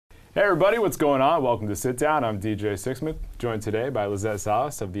Hey everybody, what's going on? Welcome to Sit Down. I'm DJ Sixsmith, joined today by Lizette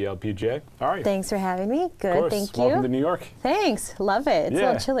Salas of the LPGA. How are you? Thanks for having me. Good, of course. thank you. Welcome to New York. Thanks, love it. It's a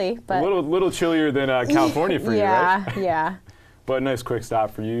little chilly, but a little chillier than California for you, right? Yeah. But a nice quick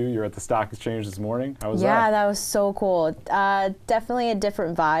stop for you. You're at the stock exchange this morning. How was that? Yeah, that was so cool. Definitely a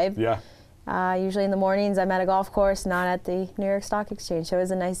different vibe. Yeah. Usually in the mornings I'm at a golf course, not at the New York Stock Exchange. So it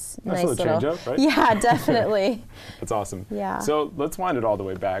was a nice little change up, right? Yeah, definitely. That's awesome. Yeah. So let's wind it all the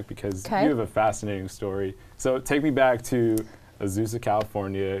way back because you have a fascinating story. So take me back to Azusa,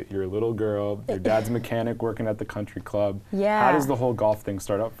 California. You're a little girl. Your dad's a mechanic working at the country club. Yeah. How does the whole golf thing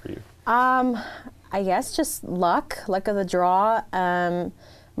start up for you? I guess just luck of the draw.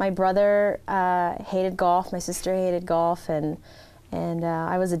 My brother hated golf. My sister hated golf, and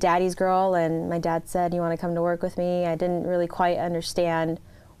I was a daddy's girl, and my dad said, "You want to come to work with me?" I didn't really quite understand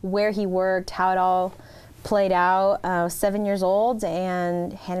where he worked, how it all played out. I was 7 years old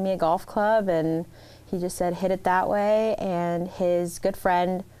and handed me a golf club, and he just said, "Hit it that way." And his good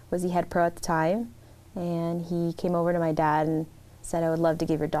friend was the head pro at the time, and he came over to my dad and said, "I would love to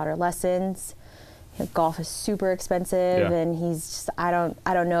give your daughter lessons. Golf is super expensive," and he's just, I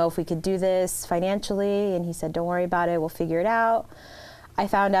don't know if we could do this financially. And he said, "Don't worry about it, we'll figure it out." I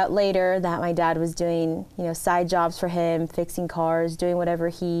found out later that my dad was doing, side jobs for him, fixing cars, doing whatever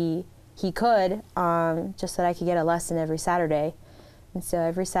he could, just so that I could get a lesson every Saturday. And so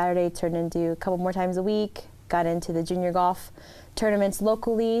every Saturday turned into a couple more times a week, got into the junior golf tournaments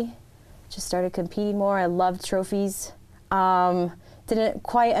locally, just started competing more. I loved trophies. Didn't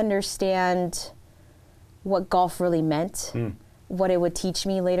quite understand what golf really meant, what it would teach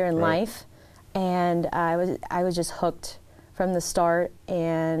me later in life, and I was just hooked from the start.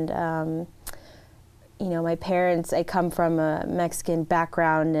 And my parents, I come from a Mexican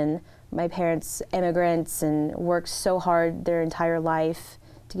background, and my parents immigrants and worked so hard their entire life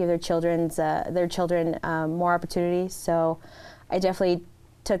to give their children more opportunities. So I definitely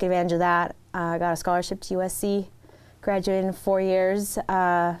took advantage of that. I got a scholarship to USC. Graduated in 4 years,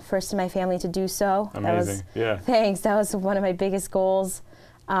 first in my family to do so. Amazing, yeah. Thanks, that was one of my biggest goals.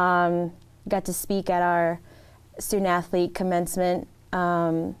 Got to speak at our student athlete commencement,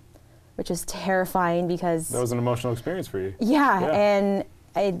 which was terrifying because— That was an emotional experience for you. Yeah, and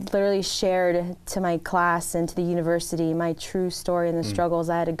I literally shared to my class and to the university my true story and the struggles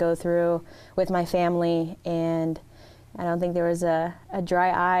I had to go through with my family, and I don't think there was a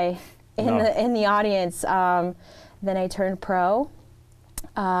dry eye in the audience. Then I turned pro,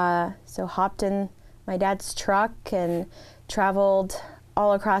 so hopped in my dad's truck and traveled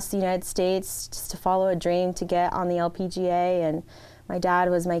all across the United States just to follow a dream to get on the LPGA. And my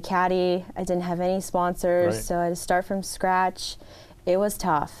dad was my caddy. I didn't have any sponsors, so I had to start from scratch. It was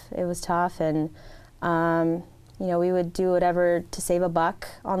tough. And we would do whatever to save a buck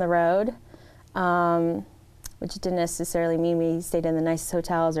on the road. Which didn't necessarily mean we stayed in the nicest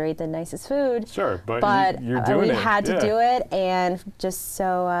hotels or ate the nicest food. Sure, but you're doing we it. had to do it, and just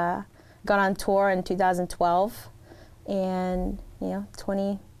so got on tour in 2012, and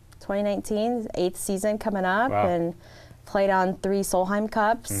 2019, 8th season coming up, and played on 3 Solheim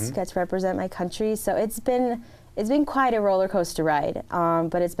Cups. Got to represent my country, so it's been quite a roller coaster ride,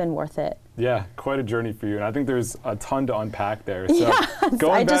 but it's been worth it. Yeah, quite a journey for you, and I think there's a ton to unpack there. So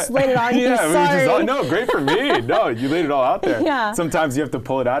I just laid it on you. Sorry. No, great for me. No, you laid it all out there. Yeah. Sometimes you have to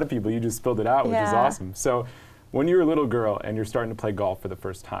pull it out of people. You just spilled it out, which is awesome. So when you're a little girl and you're starting to play golf for the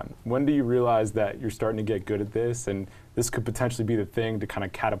first time, when do you realize that you're starting to get good at this, and this could potentially be the thing to kind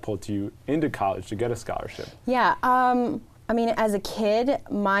of catapult you into college to get a scholarship? Yeah. I mean, as a kid,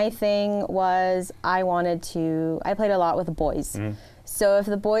 my thing was I played a lot with the boys. So if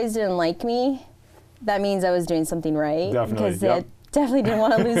the boys didn't like me, that means I was doing something right. Definitely, because I definitely didn't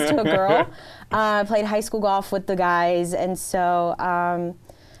want to lose to a girl. I played high school golf with the guys, and so I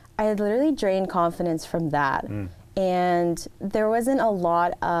had literally drained confidence from that. And there wasn't a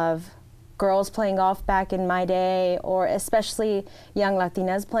lot of girls playing golf back in my day, or especially young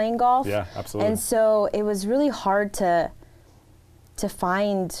Latinas playing golf. Yeah, absolutely. And so it was really hard to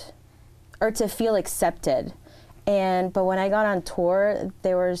find or to feel accepted. But when I got on tour,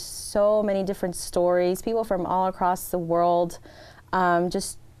 there were so many different stories, people from all across the world,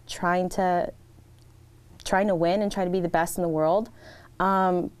 just trying to win and try to be the best in the world.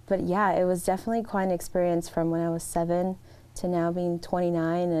 But yeah, it was definitely quite an experience from when I was 7 to now being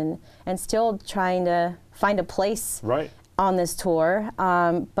 29, and still trying to find a place on this tour.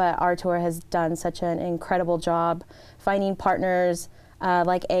 But our tour has done such an incredible job finding partners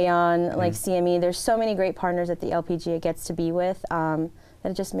like Aon, like CME. There's so many great partners that the LPGA gets to be with that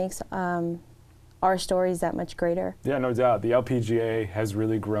it just makes our story is that much greater. Yeah, no doubt. The LPGA has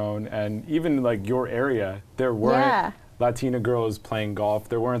really grown, and even like your area, there weren't Latina girls playing golf.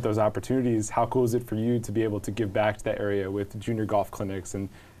 There weren't those opportunities. How cool is it for you to be able to give back to that area with junior golf clinics and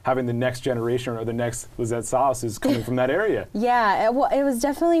having the next generation or the next Lizette Salas is coming from that area? Yeah, it was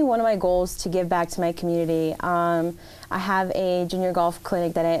definitely one of my goals to give back to my community. I have a junior golf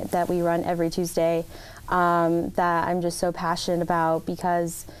clinic that we run every Tuesday that I'm just so passionate about,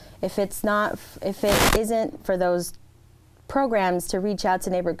 because if it isn't for those programs to reach out to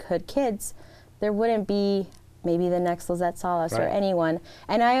neighborhood kids, there wouldn't be maybe the next Lizette Salas or anyone.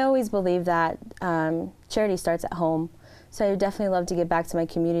 And I always believe that charity starts at home. So I would definitely love to give back to my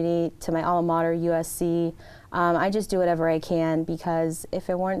community, to my alma mater, USC. I just do whatever I can, because if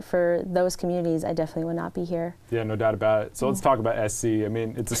it weren't for those communities, I definitely would not be here. Yeah, no doubt about it. So let's talk about SC. I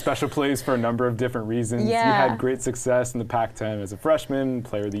mean, it's a special place for a number of different reasons. Yeah. You had great success in the Pac-10 as a freshman,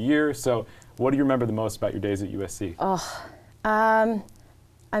 player of the year. So what do you remember the most about your days at USC?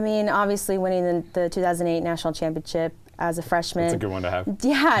 I mean, obviously winning the 2008 national championship as a freshman. That's a good one to have.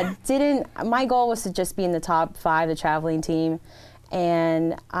 Yeah, my goal was to just be in the top 5, the traveling team,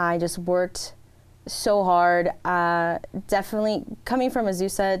 and I just worked so hard. Definitely coming from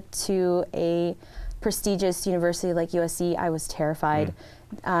Azusa to a prestigious university like USC, I was terrified.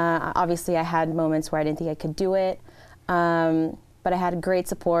 Obviously, I had moments where I didn't think I could do it, but I had great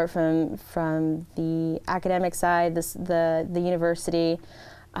support from the academic side, the university.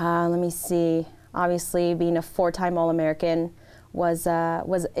 Let me see. Obviously, being a 4-time All-American is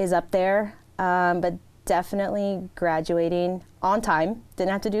up there, but definitely graduating on time.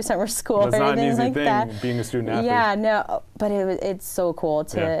 Didn't have to do summer school or anything like that. That's not an easy thing, being a student athlete. Yeah, no, but it's so cool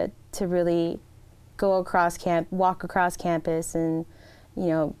to really go across walk across campus, and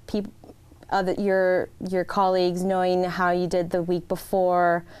your colleagues knowing how you did the week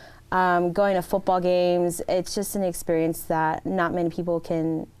before, going to football games. It's just an experience that not many people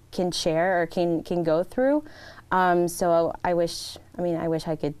can share or can go through. So I wish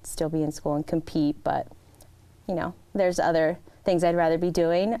I could still be in school and compete, but there's other things I'd rather be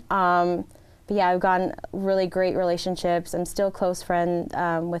doing. But yeah, I've gotten really great relationships. I'm still a close friend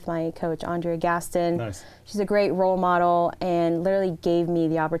with my coach, Andrea Gaston. Nice. She's a great role model and literally gave me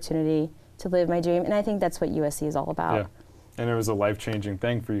the opportunity to live my dream. And I think that's what USC is all about. Yeah. And it was a life-changing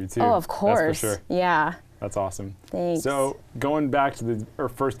thing for you too. Oh, of course. That's for sure. Yeah. That's awesome. Thanks. So going back to the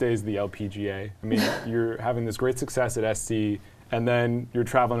first days of the LPGA, I mean, you're having this great success at SC, and then you're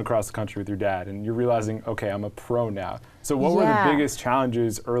traveling across the country with your dad, and you're realizing, okay, I'm a pro now. So what were the biggest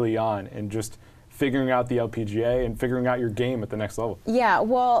challenges early on in just figuring out the LPGA and figuring out your game at the next level? Yeah,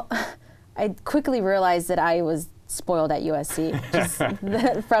 well, I quickly realized that I was spoiled at USC.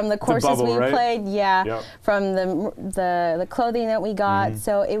 From the courses we played, from the clothing that we got.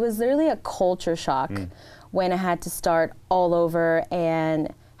 So it was literally a culture shock when I had to start all over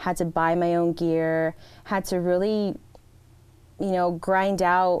and had to buy my own gear, had to really, grind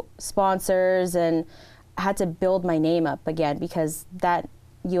out sponsors, and had to build my name up again, because that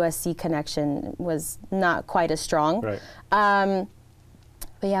USC connection was not quite as strong. Right.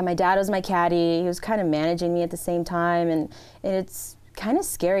 But yeah, my dad was my caddy. He was kind of managing me at the same time, and it's kind of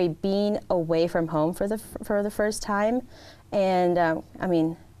scary being away from home for the first time. And I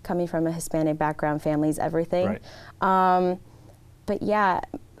mean, coming from a Hispanic background, family's everything. Right. But yeah,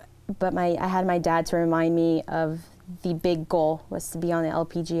 I had my dad to remind me of the big goal was to be on the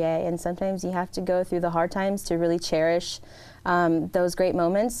LPGA, and sometimes you have to go through the hard times to really cherish those great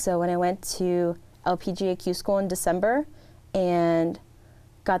moments. So when I went to LPGA Q School in December and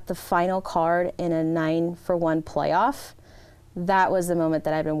got the final card in a 9-for-1 playoff, that was the moment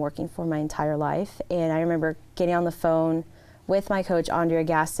that I've been working for my entire life. And I remember getting on the phone with my coach, Andrea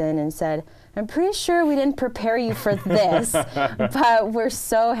Gaston, and said, I'm pretty sure we didn't prepare you for this, but we're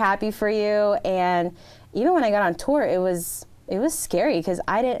so happy for you. And even when I got on tour, it was scary, because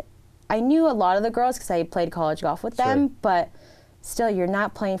I knew a lot of the girls because I played college golf with them, but still, you're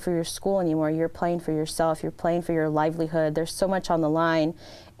not playing for your school anymore. You're playing for yourself. You're playing for your livelihood. There's so much on the line.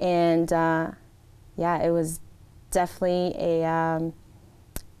 And yeah, it was definitely a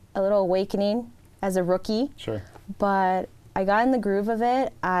little awakening as a rookie. Sure. But I got in the groove of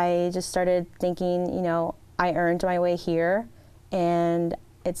it. I just started thinking, I earned my way here, and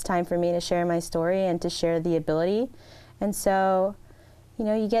it's time for me to share my story and to share the ability. And so,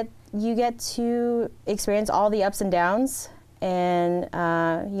 you get to experience all the ups and downs, and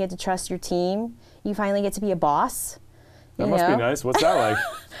you get to trust your team. You finally get to be a boss. That must be nice. What's that like?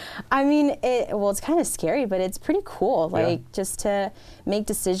 I mean, it's kind of scary, but it's pretty cool. Just to make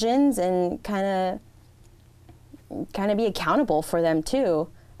decisions and kind of be accountable for them too.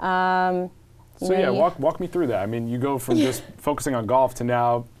 So yeah, walk me through that. I mean, you go from just focusing on golf to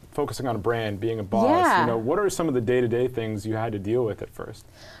now focusing on a brand, being a boss. Yeah. You know, what are some of the day-to-day things you had to deal with at first?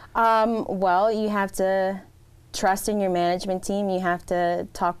 Well, you have to trust in your management team. You have to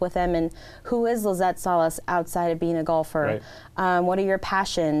talk with them. And who is Lizette Salas outside of being a golfer? Right. What are your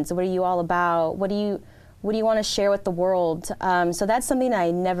passions? What are you all about? What do you want to share with the world? So that's something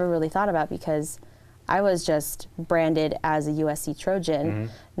I never really thought about because I was just branded as a USC Trojan,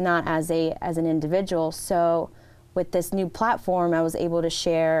 not as an individual. So with this new platform, I was able to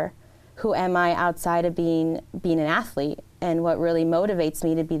share who am I outside of being an athlete and what really motivates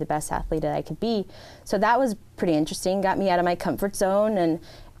me to be the best athlete that I could be. So that was pretty interesting, got me out of my comfort zone.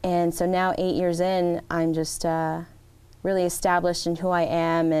 And so now 8 years in, I'm just really established in who I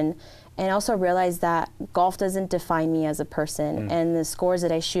am and also realized that golf doesn't define me as a person and the scores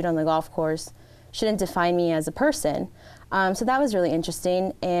that I shoot on the golf course shouldn't define me as a person. So that was really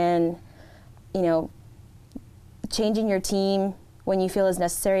interesting. And, you know, changing your team when you feel is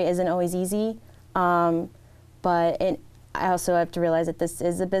necessary isn't always easy. But I also have to realize that this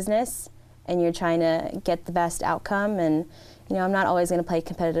is a business and you're trying to get the best outcome. And, you know, I'm not always going to play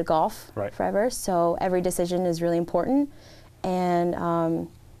competitive golf forever. So every decision is really important. And,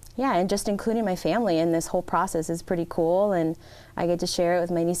 yeah, and just including my family in this whole process is pretty cool. And I get to share it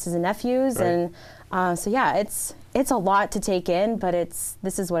with my nieces and nephews. Right. And so, yeah, it's a lot to take in, but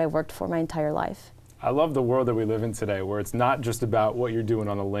this is what I've worked for my entire life. I love the world that we live in today where it's not just about what you're doing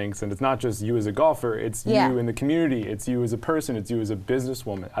on the links and it's not just you as a golfer, it's you in the community, it's you as a person, it's you as a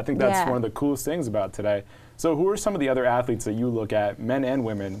businesswoman. I think that's one of the coolest things about today. So who are some of the other athletes that you look at, men and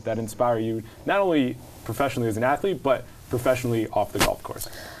women, that inspire you not only professionally as an athlete, but professionally off the golf course?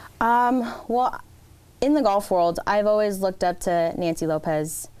 Well, in the golf world, I've always looked up to Nancy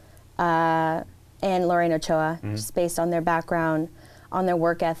Lopez and Lorraine Ochoa, just based on their background, on their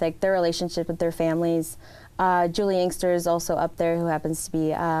work ethic, their relationship with their families. Julie Inkster is also up there, who happens to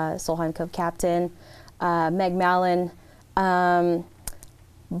be Solheim Cup captain. Meg Mallon.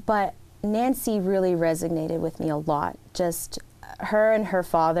 But Nancy really resonated with me a lot. Just her and her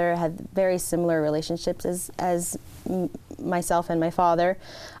father had very similar relationships as myself and my father.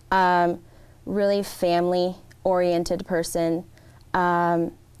 Really family-oriented person.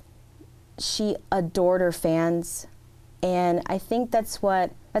 She adored her fans. And I think that's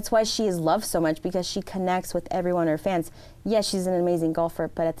why she is loved so much, because she connects with everyone, her fans. Yes, she's an amazing golfer,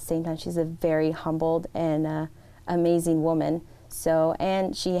 but at the same time, she's a very humbled and amazing woman. So,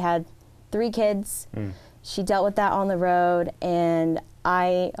 and she had 3 kids. She dealt with that on the road, and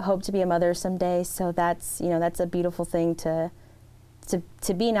I hope to be a mother someday. So that's a beautiful thing to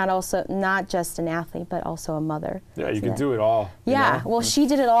be not just an athlete, but also a mother. Yeah, you can do it all. Yeah, well, she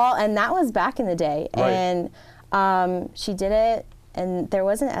did it all, and that was back in the day. Right. And she did it, and there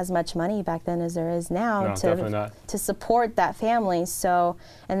wasn't as much money back then as there is now to support that family. So,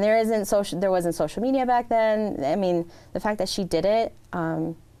 and there wasn't social media back then. I mean, the fact that she did it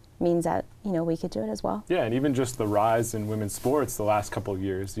means that we could do it as well. Yeah, and even just the rise in women's sports the last couple of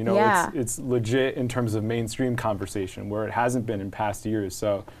years. It's legit in terms of mainstream conversation where it hasn't been in past years.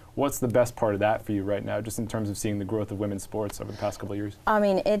 So what's the best part of that for you right now, just in terms of seeing the growth of women's sports over the past couple of years? I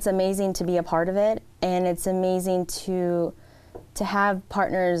mean, it's amazing to be a part of it, and it's amazing to have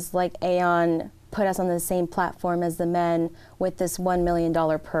partners like Aon put us on the same platform as the men with this $1 million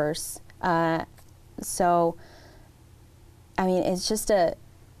purse. So, I mean, it's just an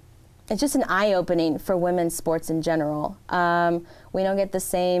eye-opening for women's sports in general. We don't get the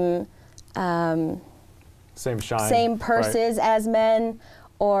same shine, same purses as men,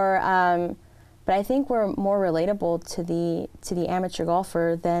 but I think we're more relatable to the amateur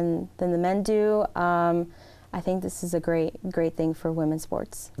golfer than the men do. I think this is a great thing for women's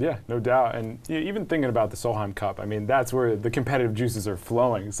sports. Yeah, no doubt. And even thinking about the Solheim Cup, I mean, that's where the competitive juices are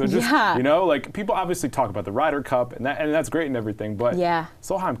flowing. So just, like, people obviously talk about the Ryder Cup, and that's great and everything, but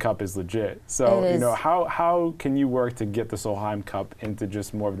Solheim Cup is legit. So, how can you work to get the Solheim Cup into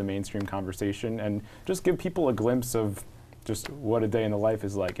just more of the mainstream conversation and just give people a glimpse of just what a day in the life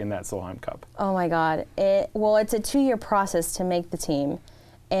is like in that Solheim Cup? Oh my God. It's a 2-year process to make the team.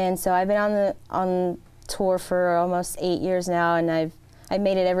 And so I've been on tour for almost 8 years now, and I've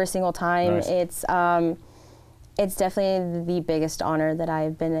made it every single time. Nice. It's definitely the biggest honor that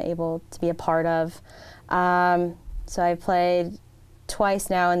I've been able to be a part of. So I've played twice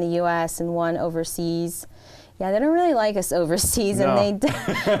now in the U.S. and 1 overseas. Yeah, they don't really like us overseas, and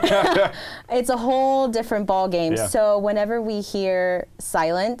it's a whole different ball game. Yeah. So whenever we hear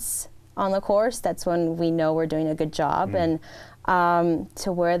silence on the course, that's when we know we're doing a good job. And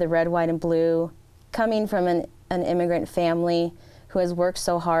to wear the red, white, and blue, coming from an immigrant family who has worked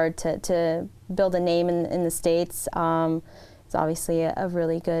so hard to build a name in the States. It's obviously a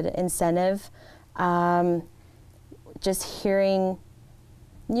really good incentive. Just hearing,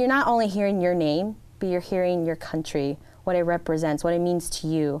 you're not only hearing your name, but you're hearing your country, what it represents, what it means to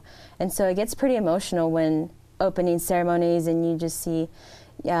you. And so it gets pretty emotional when opening ceremonies and you just see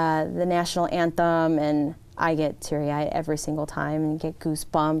the national anthem, and I get teary-eyed every single time and get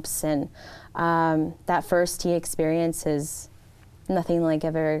goosebumps. And that first tee experience is nothing like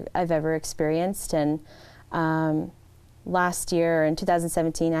I've ever experienced. And last year in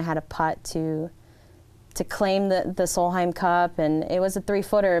 2017, I had a putt to claim the Solheim Cup, and it was a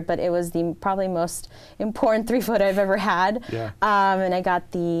 3-footer, but it was the probably most important 3-footer I've ever had. Yeah. And I got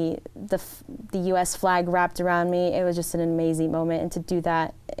the U.S. flag wrapped around me. It was just an amazing moment, and to do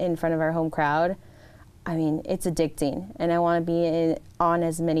that in front of our home crowd, I mean, it's addicting, and I want to be on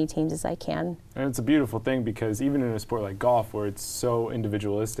as many teams as I can. And it's a beautiful thing because even in a sport like golf, where it's so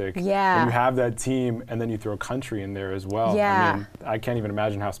individualistic, yeah, when you have that team and then you throw country in there as well. Yeah. I mean, I can't even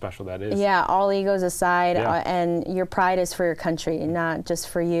imagine how special that is. Yeah, all egos aside, yeah. And your pride is for your country, not just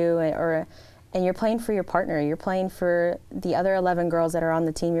for you, and you're playing for your partner. You're playing for the other 11 girls that are on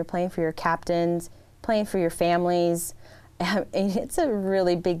the team. You're playing for your captains, playing for your families. It's a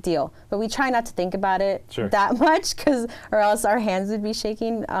really big deal, but we try not to think about it sure. that much, or else our hands would be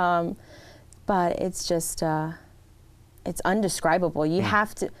shaking. But it's just, it's undescribable. You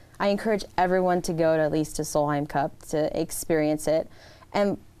have to. I encourage everyone to go to at least a Solheim Cup to experience it.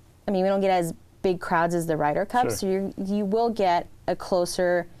 And I mean, we don't get as big crowds as the Ryder Cup, sure. so you will get a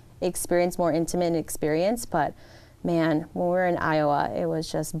closer experience, more intimate experience. But man, when we were in Iowa, it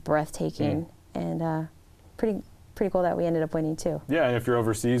was just breathtaking and pretty cool that we ended up winning too. Yeah, and if you're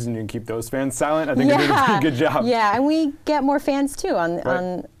overseas and you can keep those fans silent, I think you're doing a pretty good job. Yeah, and we get more fans too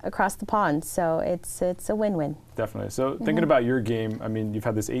on across the pond, so it's a win-win. Definitely. So thinking about your game, I mean, you've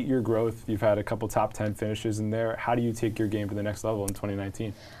had this 8-year growth, you've had a couple top 10 finishes in there. How do you take your game to the next level in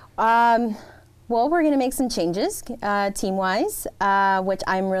 2019? Well, we're going to make some changes team-wise, which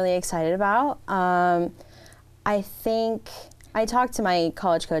I'm really excited about. I think I talked to my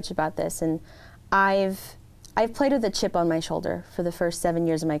college coach about this, and I've played with a chip on my shoulder for the first 7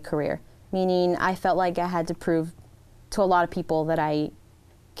 years of my career, meaning I felt like I had to prove to a lot of people that I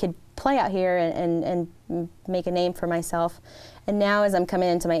could play out here and make a name for myself. And now as I'm coming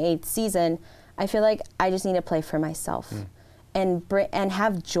into my 8th season, I feel like I just need to play for myself and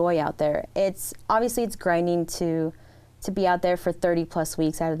have joy out there. It's grinding to be out there for 30+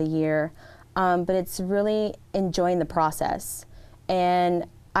 weeks out of the year, but it's really enjoying the process. And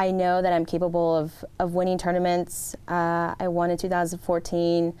I know that I'm capable of winning tournaments. I won in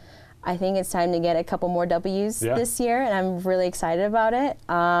 2014. I think it's time to get a couple more W's this year, and I'm really excited about it.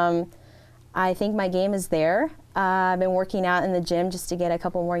 I think my game is there. I've been working out in the gym just to get a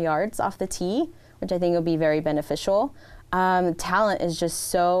couple more yards off the tee, which I think will be very beneficial. Talent is just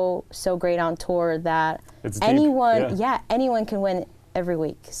so great on tour that anyone can win every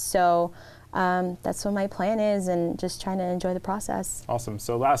week. So that's what my plan is, and just trying to enjoy the process. Awesome.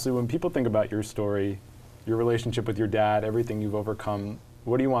 So lastly, when people think about your story, your relationship with your dad, everything you've overcome,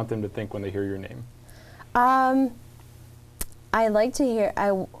 what do you want them to think when they hear your name? I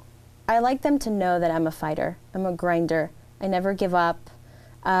like them to know that I'm a fighter. I'm a grinder. I never give up.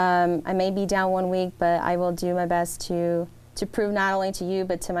 I may be down one week, but I will do my best to prove not only to you,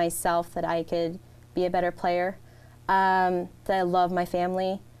 but to myself that I could be a better player, that I love my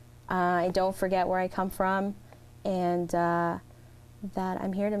family. I don't forget where I come from, and that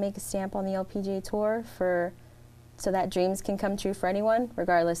I'm here to make a stamp on the LPGA Tour so that dreams can come true for anyone,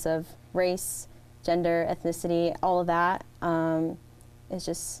 regardless of race, gender, ethnicity, all of that. It's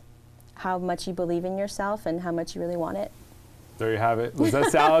just how much you believe in yourself and how much you really want it. There you have it.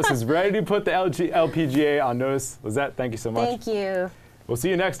 Lizette Salas is ready to put the LPGA on notice. Lizette, thank you so much. Thank you. We'll see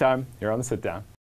you next time here on The Sit Down.